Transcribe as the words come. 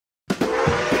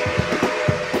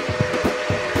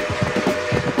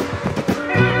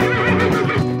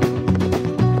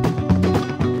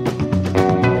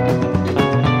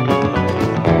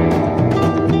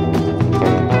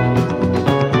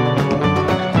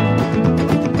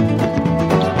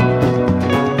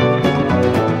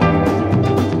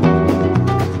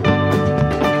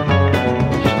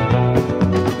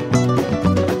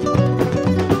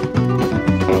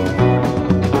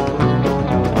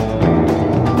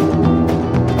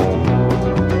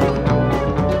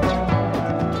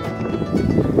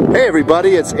Hey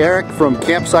everybody, it's Eric from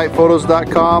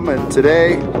campsitephotos.com, and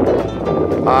today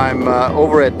I'm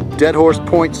over at Dead Horse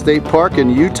Point State Park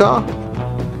in Utah.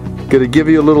 Gonna give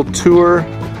you a little tour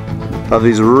of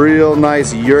these real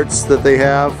nice yurts that they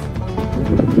have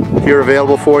here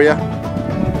available for you.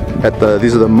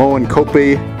 These are the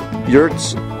Moenkopi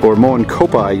Yurts, or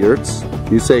Moenkopi Yurts.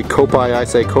 You say Kopi, I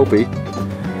say Kopi.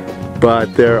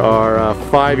 But there are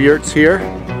 5 yurts here,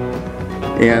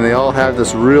 and they all have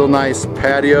this real nice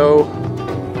patio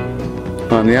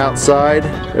on the outside.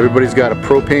 Everybody's got a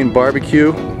propane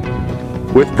barbecue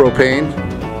with propane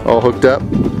all hooked up.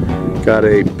 Got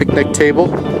a picnic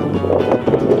table,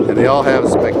 and they all have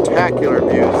spectacular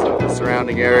views of the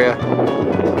surrounding area.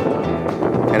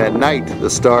 And at night the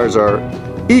stars are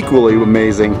equally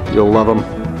amazing. You'll love them.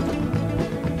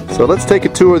 So let's take a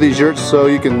tour of these yurts so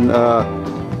you can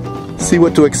see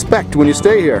what to expect when you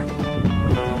stay here.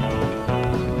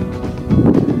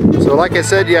 So like I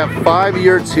said, you have 5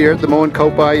 yurts here at the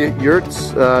Moenkopi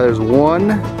Yurts. There's 1,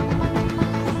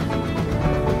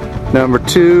 number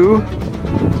 2,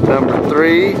 number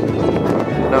 3,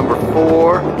 number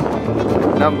 4,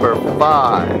 number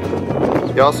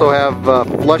 5. You also have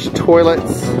flush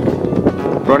toilets,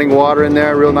 running water in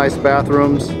there, real nice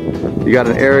bathrooms. You got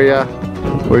an area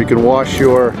where you can wash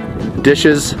your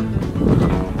dishes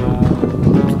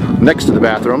next to the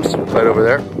bathrooms, right over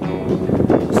there.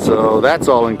 So that's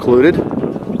all included.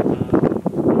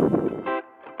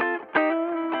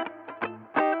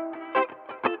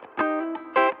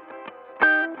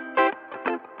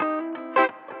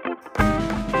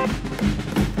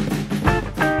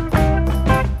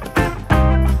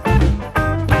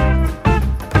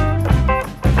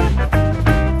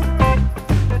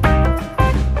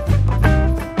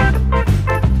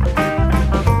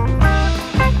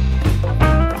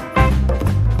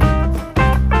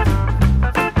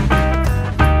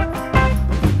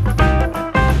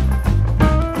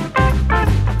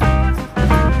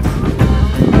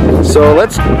 So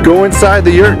let's go inside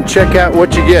the yurt and check out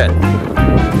what you get.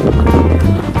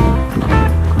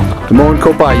 The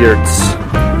Moenkopi Yurts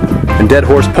in Dead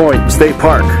Horse Point State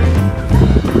Park.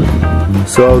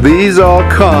 So these all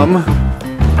come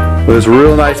with this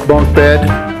real nice bunk bed,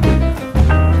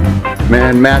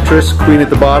 man mattress, queen at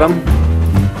the bottom,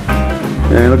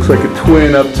 and it looks like a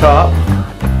twin up top.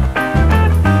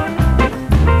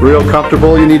 Real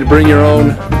comfortable. You need to bring your own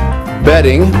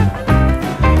bedding.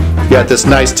 You got this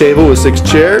nice table with 6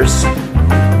 chairs.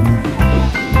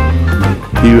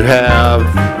 You have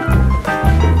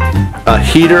a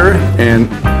heater and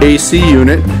AC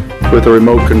unit with a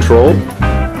remote control.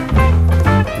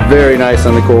 Very nice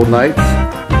on the cold nights.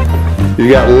 You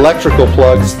got electrical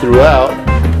plugs throughout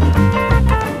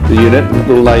the unit. A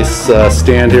little nice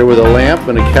stand here with a lamp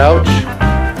and a couch.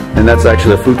 And that's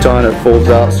actually a futon that folds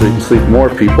out so you can sleep more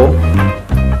people.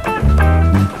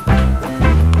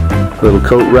 Little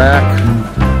coat rack,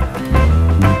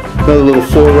 another little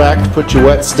floor rack to put your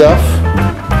wet stuff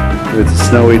if it's a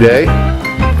snowy day.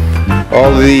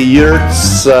 All the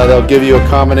yurts, they'll give you a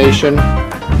combination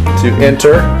to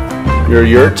enter your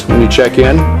yurt when you check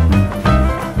in.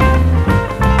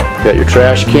 Got your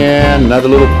trash can, another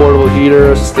little portable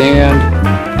heater, a stand,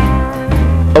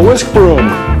 a whisk broom,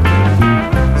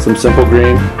 some simple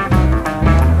green.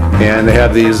 And they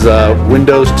have these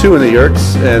windows too in the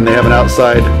yurts, and they have an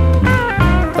outside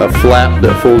a flap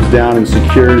that folds down and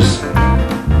secures,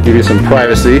 give you some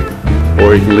privacy,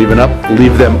 or you can leave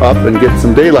them up and get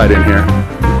some daylight in here.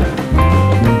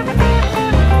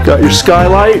 Got your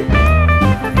skylight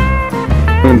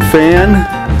and fan,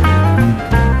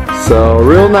 so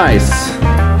real nice.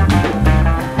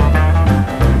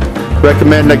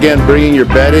 Recommend again bringing your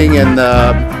bedding and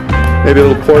maybe a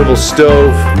little portable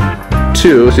stove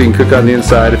too, so you can cook on the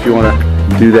inside if you want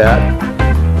to do that.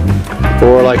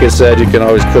 Or like I said, you can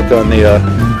always cook on the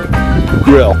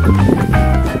grill.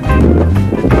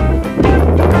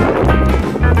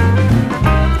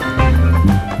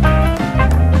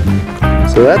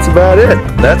 So that's about it.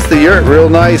 That's the yurt. Real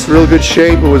nice, real good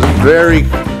shape. It was very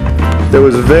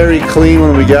clean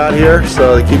when we got here,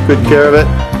 so they keep good care of it.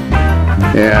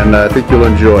 And I think you'll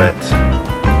enjoy it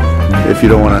if you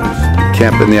don't want to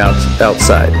camp in the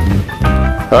outside.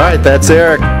 All right, that's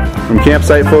Eric from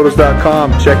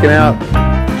campsitephotos.com, checking out,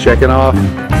 checking off,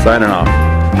 signing off.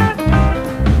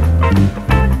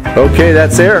 Okay,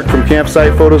 that's Eric from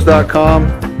campsitephotos.com,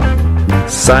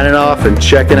 signing off and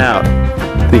checking out.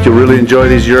 I think you'll really enjoy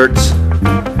these yurts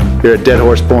here at Dead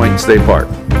Horse Point State Park.